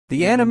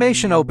The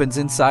animation opens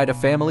inside a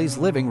family's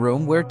living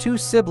room where two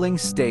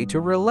siblings stay to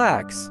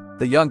relax.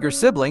 The younger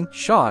sibling,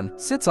 Sean,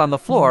 sits on the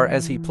floor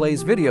as he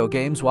plays video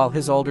games while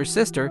his older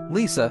sister,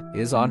 Lisa,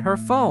 is on her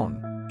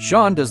phone.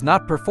 Sean does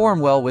not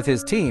perform well with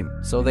his team,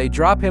 so they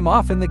drop him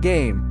off in the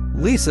game.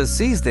 Lisa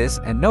sees this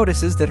and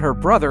notices that her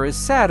brother is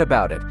sad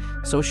about it,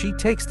 so she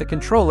takes the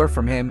controller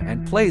from him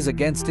and plays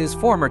against his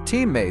former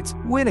teammates,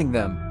 winning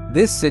them.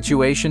 This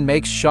situation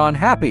makes Sean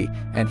happy,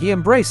 and he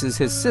embraces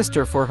his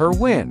sister for her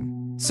win.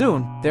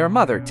 Soon, their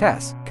mother,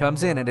 Tess,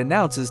 comes in and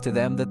announces to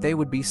them that they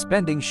would be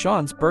spending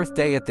Sean's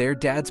birthday at their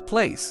dad's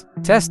place.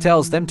 Tess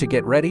tells them to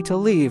get ready to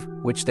leave,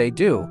 which they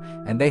do,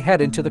 and they head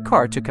into the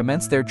car to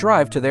commence their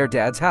drive to their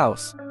dad's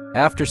house.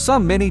 After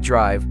some mini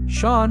drive,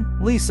 Sean,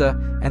 Lisa,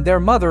 and their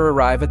mother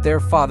arrive at their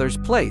father's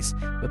place,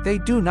 but they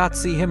do not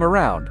see him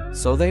around,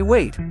 so they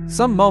wait.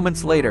 Some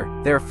moments later,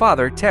 their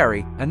father,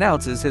 Terry,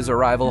 announces his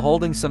arrival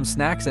holding some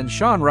snacks, and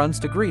Sean runs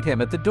to greet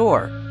him at the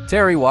door.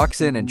 Terry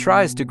walks in and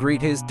tries to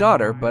greet his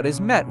daughter but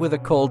is met with a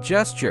cold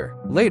gesture.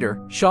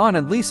 Later, Sean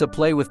and Lisa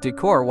play with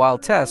decor while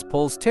Tess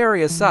pulls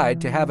Terry aside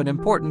to have an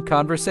important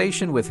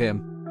conversation with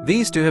him.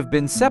 These two have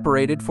been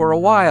separated for a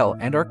while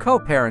and are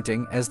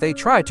co-parenting as they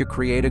try to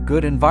create a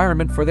good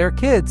environment for their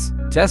kids.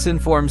 Tess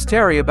informs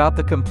Terry about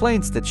the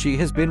complaints that she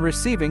has been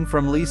receiving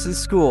from Lisa's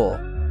school.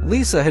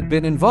 Lisa had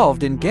been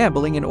involved in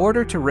gambling in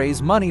order to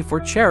raise money for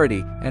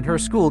charity, and her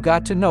school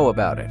got to know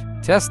about it.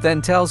 Tess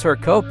then tells her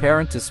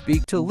co-parent to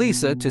speak to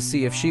Lisa to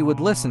see if she would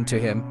listen to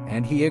him,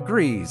 and he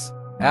agrees.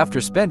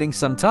 After spending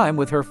some time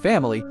with her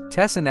family,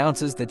 Tess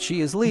announces that she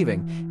is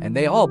leaving, and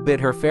they all bid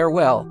her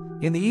farewell.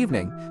 In the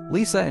evening,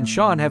 Lisa and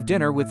Sean have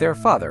dinner with their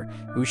father,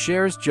 who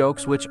shares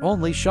jokes which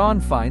only Sean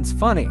finds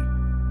funny.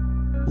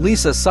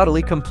 Lisa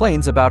subtly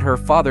complains about her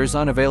father's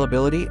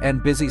unavailability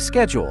and busy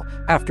schedule,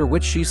 after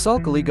which she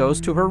sulkily goes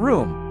to her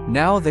room.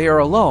 Now they are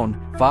alone.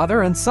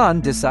 Father and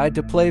son decide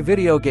to play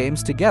video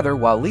games together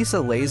while Lisa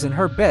lays in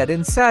her bed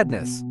in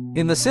sadness.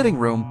 In the sitting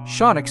room,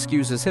 Sean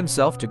excuses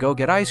himself to go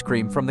get ice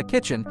cream from the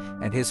kitchen,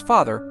 and his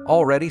father,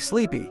 already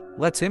sleepy,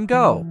 lets him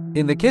go.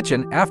 In the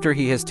kitchen, after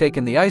he has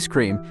taken the ice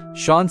cream,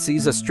 Sean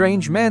sees a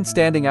strange man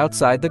standing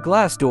outside the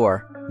glass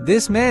door.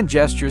 This man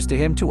gestures to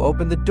him to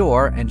open the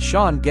door, and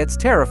Sean gets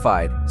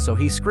terrified, so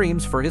he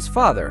screams for his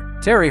father.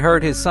 Terry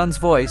heard his son's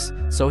voice,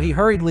 so he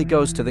hurriedly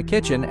goes to the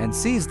kitchen and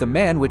sees the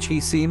man which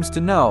he seems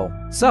to know.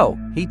 So,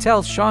 he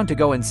tells Sean to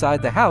go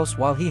inside the house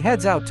while he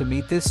heads out to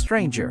meet this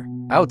stranger.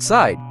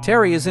 Outside,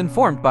 Terry is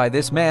informed by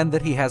this man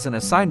that he has an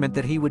assignment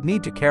that he would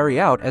need to carry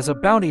out as a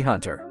bounty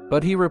hunter,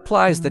 but he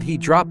replies that he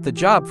dropped the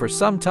job for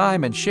some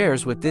time and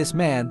shares with this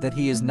man that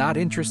he is not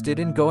interested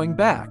in going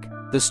back.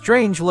 The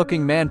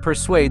strange-looking man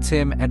persuades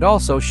him and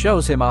also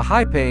shows him a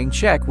high-paying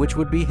check which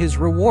would be his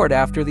reward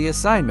after the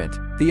assignment.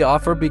 The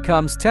offer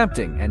becomes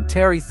tempting, and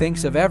Terry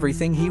thinks of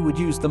everything he would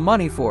use the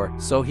money for,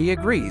 so he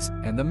agrees,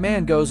 and the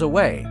man goes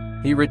away.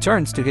 He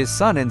returns to his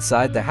son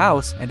inside the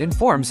house and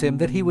informs him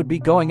that he would be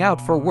going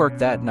out for work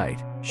that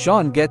night.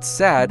 Sean gets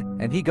sad,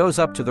 and he goes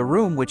up to the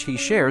room which he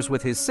shares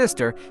with his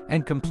sister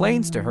and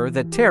complains to her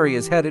that Terry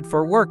is headed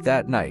for work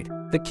that night.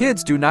 The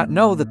kids do not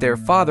know that their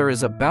father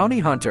is a bounty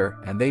hunter,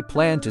 and they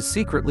plan to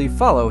secretly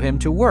follow him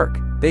to work.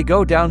 They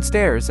go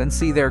downstairs and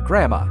see their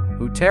grandma,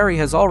 who Terry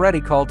has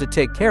already called to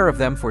take care of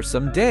them for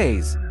some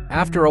days.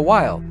 After a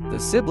while, the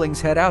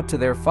siblings head out to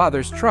their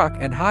father's truck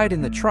and hide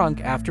in the trunk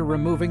after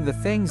removing the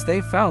things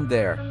they found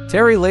there.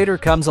 Terry later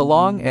comes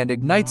along and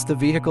ignites the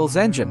vehicle's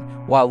engine,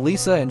 while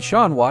Lisa and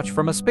Sean watch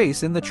from a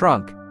space in the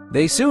trunk.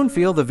 They soon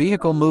feel the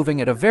vehicle moving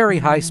at a very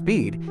high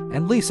speed,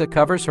 and Lisa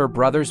covers her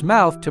brother's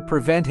mouth to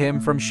prevent him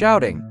from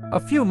shouting. A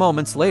few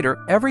moments later,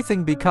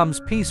 everything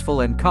becomes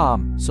peaceful and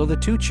calm, so the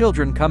two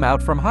children come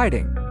out from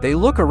hiding. They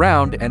look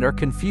around and are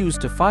confused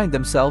to find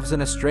themselves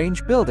in a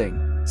strange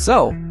building.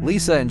 So,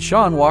 Lisa and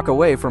Sean walk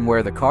away from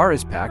where the car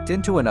is packed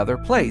into another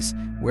place,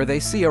 where they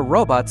see a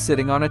robot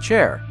sitting on a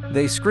chair.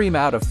 They scream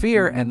out of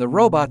fear, and the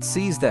robot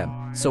sees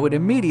them, so it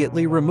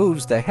immediately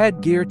removes the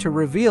headgear to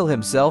reveal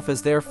himself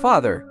as their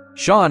father.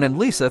 Sean and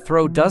Lisa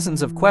throw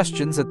dozens of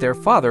questions at their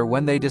father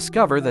when they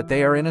discover that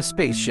they are in a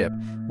spaceship,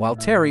 while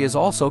Terry is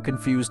also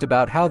confused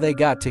about how they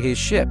got to his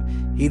ship.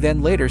 He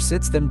then later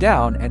sits them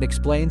down and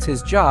explains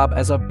his job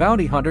as a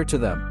bounty hunter to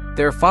them.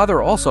 Their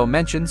father also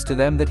mentions to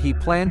them that he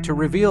planned to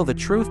reveal the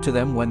truth to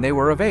them when they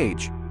were of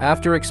age.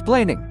 After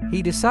explaining,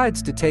 he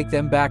decides to take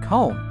them back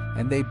home,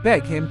 and they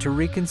beg him to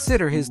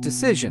reconsider his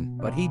decision,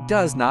 but he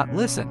does not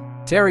listen.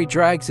 Terry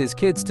drags his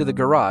kids to the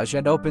garage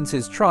and opens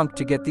his trunk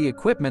to get the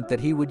equipment that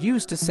he would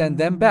use to send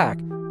them back,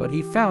 but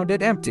he found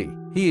it empty.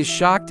 He is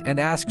shocked and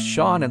asks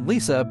Sean and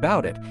Lisa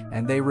about it,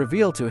 and they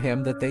reveal to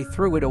him that they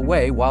threw it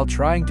away while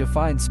trying to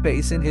find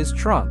space in his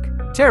trunk.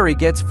 Terry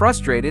gets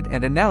frustrated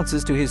and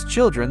announces to his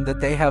children that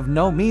they have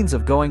no means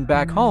of going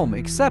back home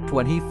except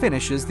when he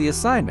finishes the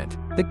assignment.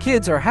 The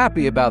kids are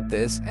happy about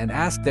this and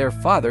ask their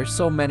father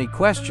so many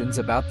questions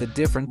about the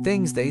different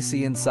things they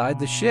see inside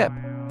the ship.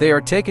 They are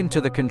taken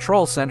to the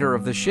control center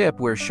of the ship,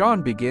 where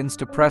Sean begins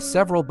to press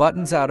several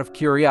buttons out of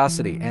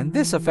curiosity, and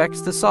this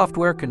affects the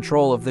software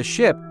control of the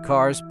ship,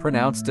 cars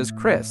pronounced as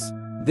Chris.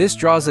 This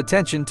draws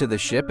attention to the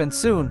ship, and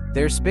soon,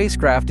 their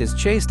spacecraft is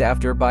chased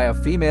after by a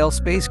female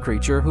space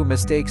creature who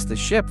mistakes the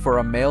ship for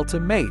a male to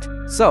mate.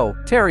 So,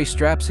 Terry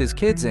straps his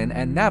kids in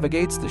and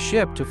navigates the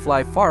ship to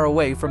fly far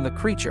away from the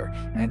creature,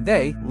 and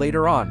they,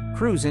 later on,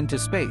 cruise into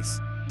space.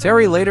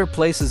 Terry later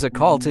places a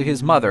call to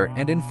his mother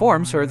and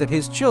informs her that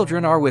his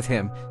children are with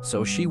him,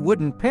 so she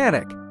wouldn't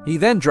panic. He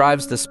then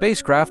drives the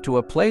spacecraft to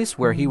a place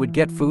where he would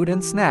get food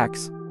and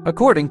snacks.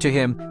 According to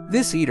him,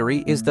 this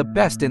eatery is the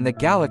best in the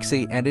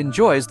galaxy and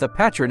enjoys the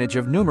patronage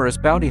of numerous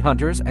bounty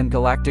hunters and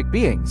galactic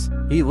beings.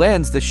 He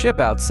lands the ship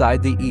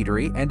outside the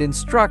eatery and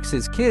instructs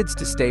his kids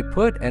to stay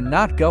put and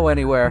not go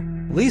anywhere.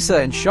 Lisa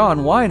and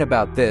Sean whine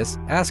about this,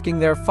 asking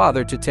their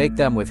father to take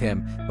them with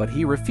him, but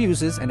he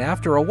refuses, and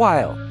after a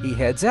while, he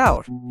heads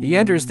out. He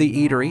enters the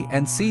eatery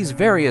and sees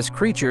various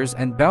creatures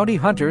and bounty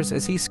hunters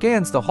as he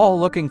scans the hall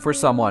looking for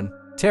someone.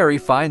 Terry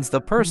finds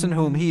the person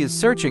whom he is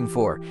searching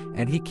for,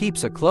 and he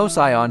keeps a close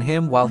eye on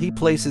him while he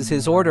places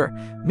his order.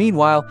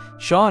 Meanwhile,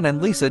 Sean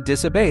and Lisa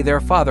disobey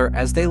their father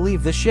as they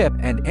leave the ship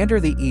and enter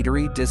the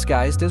eatery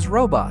disguised as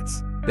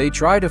robots. They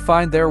try to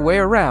find their way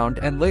around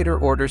and later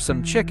order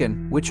some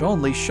chicken, which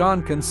only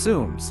Sean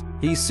consumes.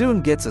 He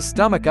soon gets a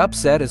stomach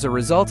upset as a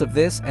result of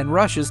this and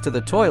rushes to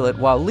the toilet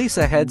while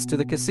Lisa heads to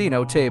the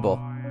casino table.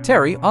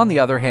 Terry, on the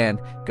other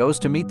hand, goes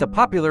to meet the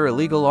popular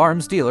illegal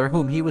arms dealer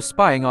whom he was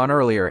spying on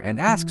earlier and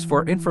asks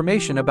for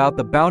information about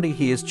the bounty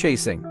he is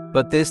chasing.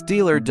 But this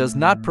dealer does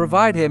not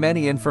provide him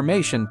any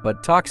information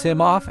but talks him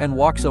off and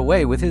walks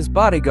away with his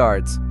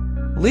bodyguards.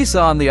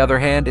 Lisa, on the other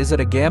hand, is at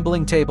a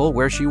gambling table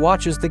where she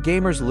watches the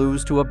gamers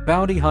lose to a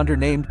bounty hunter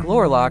named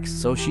Glorlox,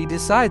 so she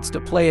decides to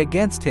play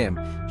against him.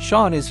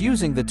 Sean is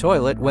using the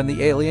toilet when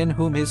the alien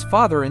whom his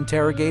father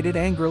interrogated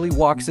angrily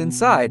walks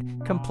inside,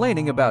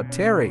 complaining about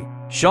Terry.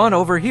 Sean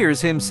overhears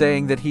him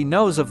saying that he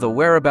knows of the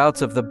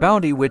whereabouts of the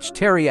bounty which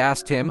Terry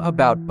asked him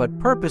about but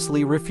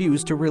purposely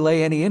refused to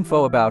relay any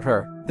info about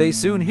her. They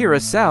soon hear a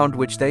sound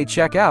which they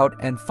check out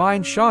and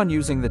find Sean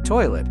using the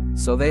toilet,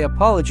 so they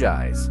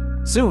apologize.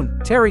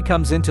 Soon, Terry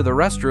comes into the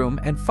restroom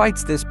and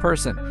fights this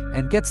person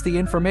and gets the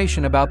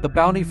information about the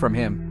bounty from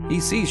him.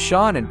 He sees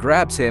Sean and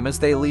grabs him as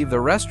they leave the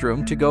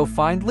restroom to go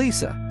find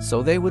Lisa,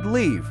 so they would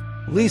leave.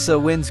 Lisa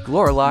wins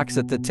Glorlox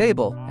at the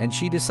table, and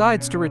she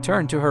decides to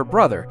return to her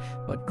brother,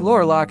 but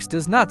Glorlox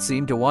does not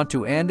seem to want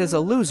to end as a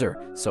loser,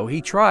 so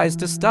he tries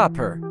to stop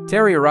her.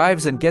 Terry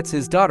arrives and gets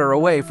his daughter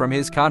away from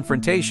his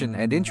confrontation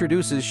and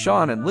introduces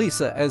Sean and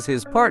Lisa as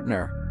his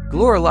partner.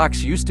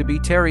 Glorlox used to be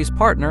Terry's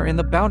partner in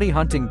the bounty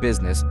hunting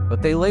business,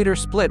 but they later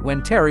split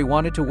when Terry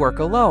wanted to work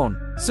alone.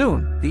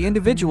 Soon, the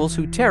individuals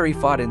who Terry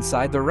fought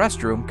inside the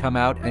restroom come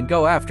out and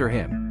go after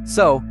him.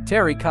 So,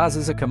 Terry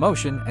causes a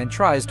commotion and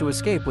tries to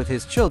escape with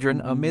his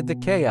children amid the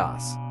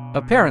chaos.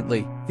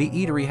 Apparently, the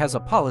eatery has a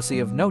policy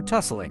of no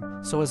tussling,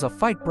 so as a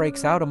fight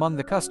breaks out among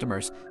the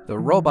customers, the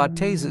robot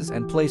tases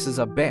and places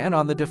a ban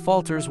on the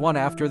defaulters one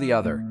after the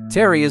other.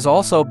 Terry is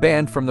also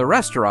banned from the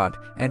restaurant,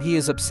 and he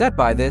is upset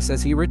by this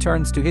as he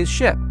returns to his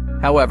ship.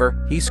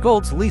 However, he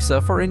scolds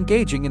Lisa for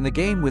engaging in the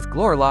game with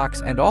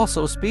Glorlox and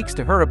also speaks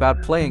to her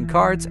about playing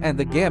cards and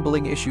the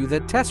gambling issue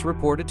that Tess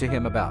reported to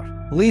him about.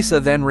 Lisa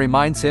then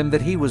reminds him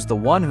that he was the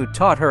one who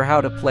taught her how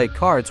to play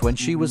cards when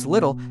she was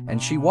little,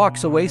 and she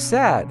walks away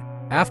sad.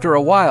 After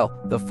a while,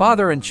 the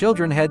father and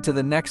children head to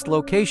the next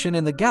location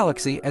in the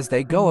galaxy as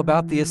they go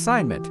about the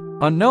assignment.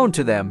 Unknown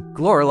to them,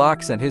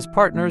 Glorlox and his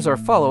partners are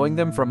following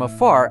them from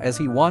afar as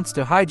he wants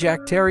to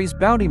hijack Terry's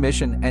bounty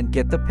mission and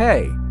get the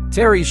pay.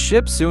 Terry's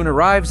ship soon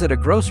arrives at a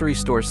grocery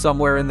store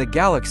somewhere in the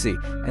galaxy,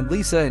 and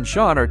Lisa and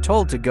Sean are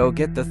told to go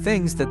get the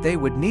things that they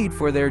would need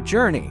for their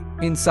journey.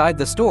 Inside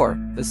the store,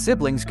 the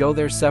siblings go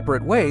their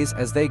separate ways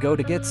as they go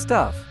to get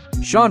stuff.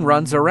 Sean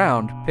runs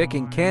around,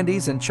 picking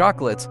candies and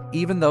chocolates,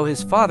 even though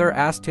his father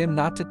asked him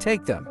not to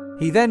take them.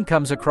 He then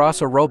comes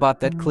across a robot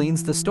that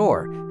cleans the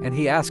store, and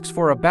he asks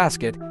for a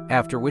basket,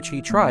 after which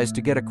he tries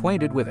to get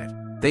acquainted with it.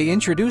 They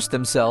introduce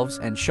themselves,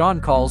 and Sean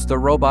calls the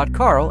robot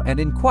Carl and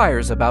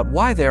inquires about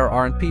why there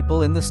aren't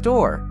people in the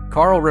store.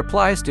 Carl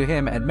replies to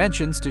him and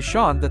mentions to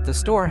Sean that the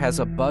store has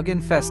a bug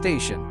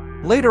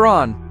infestation. Later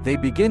on, they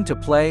begin to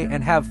play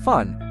and have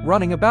fun,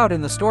 running about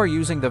in the store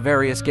using the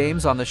various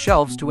games on the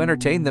shelves to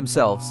entertain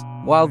themselves.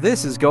 While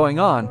this is going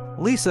on,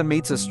 Lisa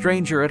meets a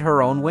stranger at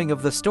her own wing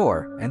of the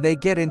store, and they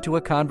get into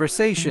a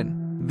conversation.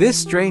 This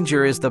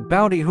stranger is the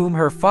bounty whom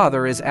her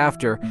father is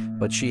after,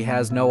 but she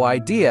has no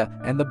idea,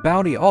 and the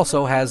bounty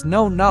also has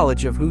no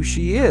knowledge of who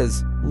she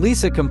is.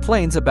 Lisa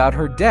complains about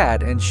her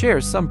dad and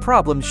shares some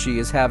problems she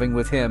is having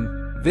with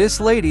him.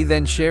 This lady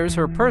then shares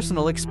her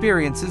personal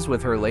experiences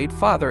with her late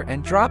father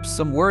and drops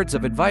some words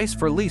of advice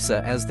for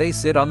Lisa as they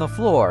sit on the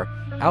floor.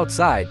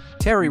 Outside,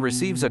 Terry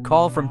receives a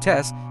call from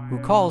Tess, who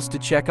calls to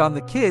check on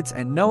the kids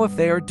and know if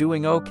they are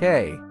doing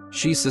okay.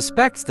 She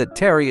suspects that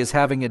Terry is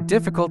having a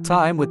difficult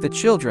time with the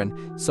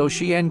children, so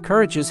she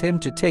encourages him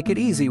to take it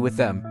easy with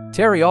them.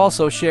 Terry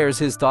also shares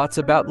his thoughts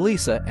about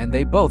Lisa, and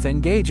they both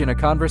engage in a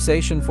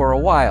conversation for a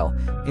while.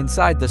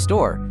 Inside the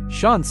store,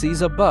 Sean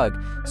sees a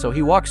bug, so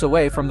he walks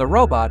away from the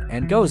robot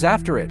and goes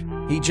after it.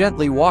 He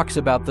gently walks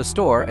about the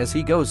store as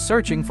he goes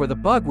searching for the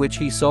bug which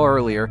he saw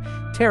earlier.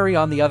 Terry,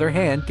 on the other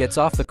hand, gets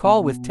off the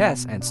call with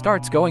Tess and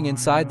starts going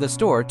inside the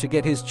store to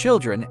get his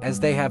children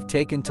as they have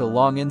taken too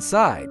long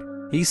inside.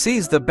 He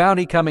sees the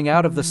bounty coming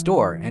out of the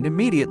store and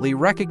immediately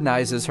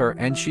recognizes her,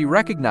 and she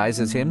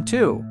recognizes him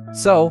too.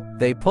 So,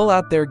 they pull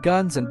out their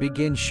guns and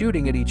begin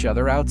shooting at each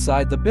other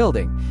outside the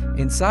building.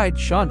 Inside,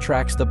 Sean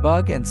tracks the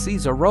bug and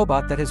sees a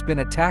robot that has been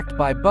attacked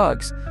by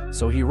bugs,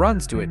 so he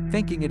runs to it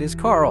thinking it is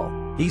Carl.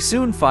 He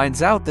soon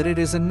finds out that it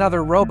is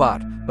another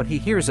robot, but he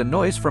hears a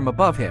noise from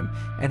above him,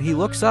 and he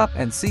looks up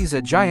and sees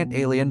a giant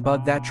alien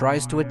bug that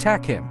tries to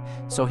attack him,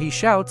 so he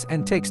shouts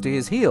and takes to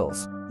his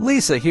heels.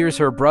 Lisa hears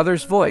her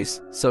brother's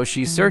voice, so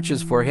she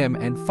searches for him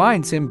and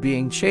finds him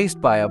being chased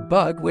by a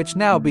bug which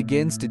now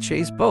begins to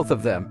chase both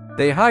of them.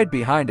 They hide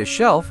behind a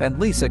shelf and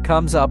Lisa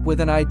comes up with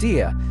an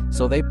idea,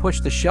 so they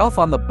push the shelf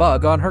on the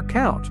bug on her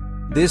count.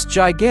 This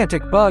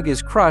gigantic bug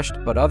is crushed,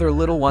 but other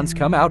little ones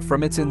come out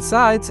from its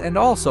insides and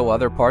also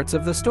other parts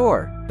of the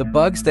store. The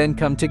bugs then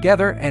come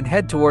together and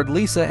head toward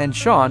Lisa and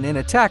Sean in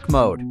attack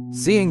mode.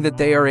 Seeing that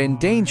they are in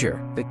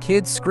danger, the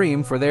kids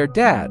scream for their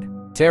dad.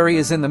 Terry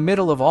is in the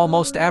middle of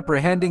almost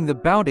apprehending the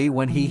bounty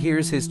when he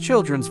hears his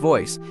children's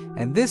voice,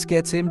 and this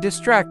gets him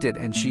distracted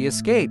and she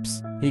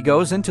escapes. He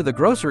goes into the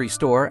grocery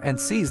store and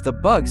sees the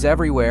bugs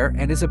everywhere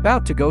and is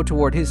about to go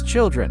toward his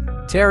children.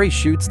 Terry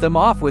shoots them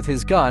off with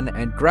his gun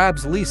and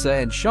grabs Lisa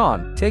and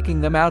Sean, taking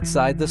them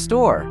outside the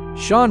store.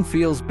 Sean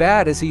feels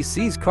bad as he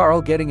sees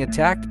Carl getting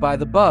attacked by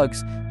the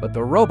bugs, but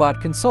the robot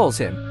consoles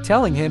him,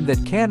 telling him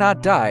that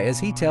cannot die as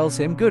he tells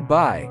him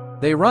goodbye.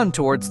 They run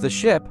towards the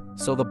ship,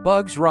 so the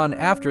bugs run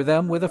after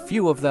them, with a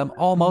few of them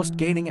almost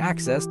gaining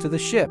access to the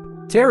ship.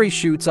 Terry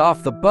shoots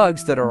off the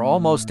bugs that are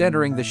almost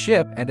entering the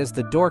ship, and as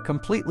the door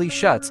completely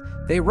shuts,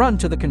 they run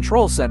to the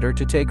control center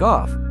to take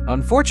off.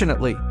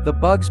 Unfortunately, the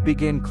bugs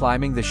begin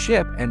climbing the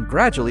ship and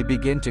gradually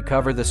begin to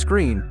cover the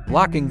screen,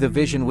 blocking the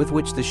vision with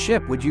which the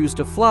ship would use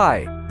to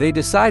fly. They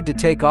decide to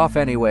take off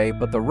anyway,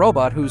 but the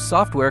robot whose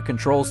software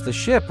controls the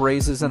ship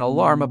raises an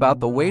alarm about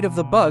the weight of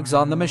the bugs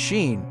on the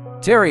machine.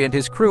 Terry and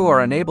his crew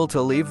are unable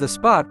to leave the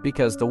spot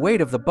because the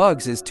weight of the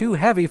bugs is too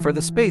heavy for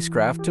the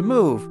spacecraft to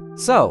move.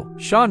 So,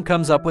 Sean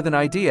comes up with an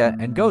idea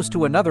and goes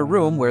to another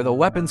room where the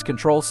weapons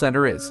control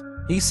center is.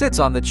 He sits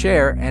on the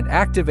chair and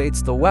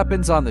activates the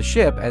weapons on the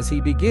ship as he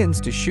begins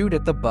to shoot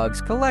at the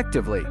bugs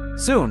collectively.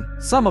 Soon,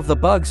 some of the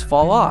bugs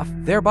fall off,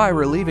 thereby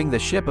relieving the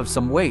ship of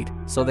some weight,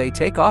 so they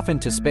take off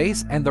into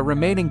space and the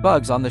remaining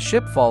bugs on the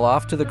ship fall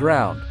off to the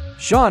ground.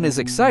 Sean is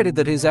excited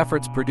that his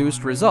efforts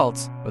produced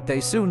results, but they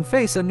soon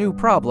face a new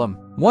problem.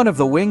 One of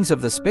the wings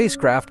of the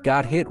spacecraft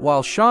got hit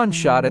while Sean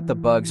shot at the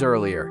bugs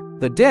earlier.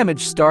 The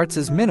damage starts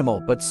as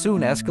minimal but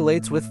soon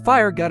escalates with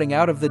fire gutting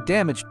out of the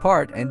damaged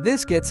part, and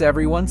this gets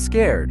everyone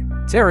scared.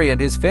 Terry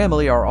and his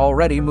family are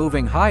already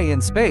moving high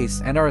in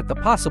space and are at the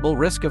possible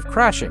risk of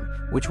crashing,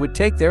 which would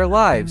take their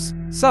lives.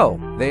 So,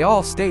 they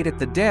all state at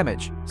the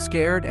damage,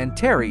 scared, and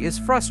Terry is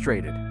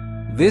frustrated.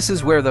 This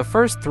is where the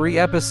first 3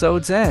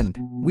 episodes end.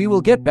 We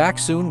will get back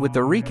soon with the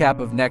recap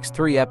of next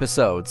 3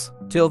 episodes.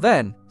 Till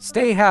then,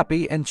 stay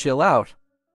happy and chill out.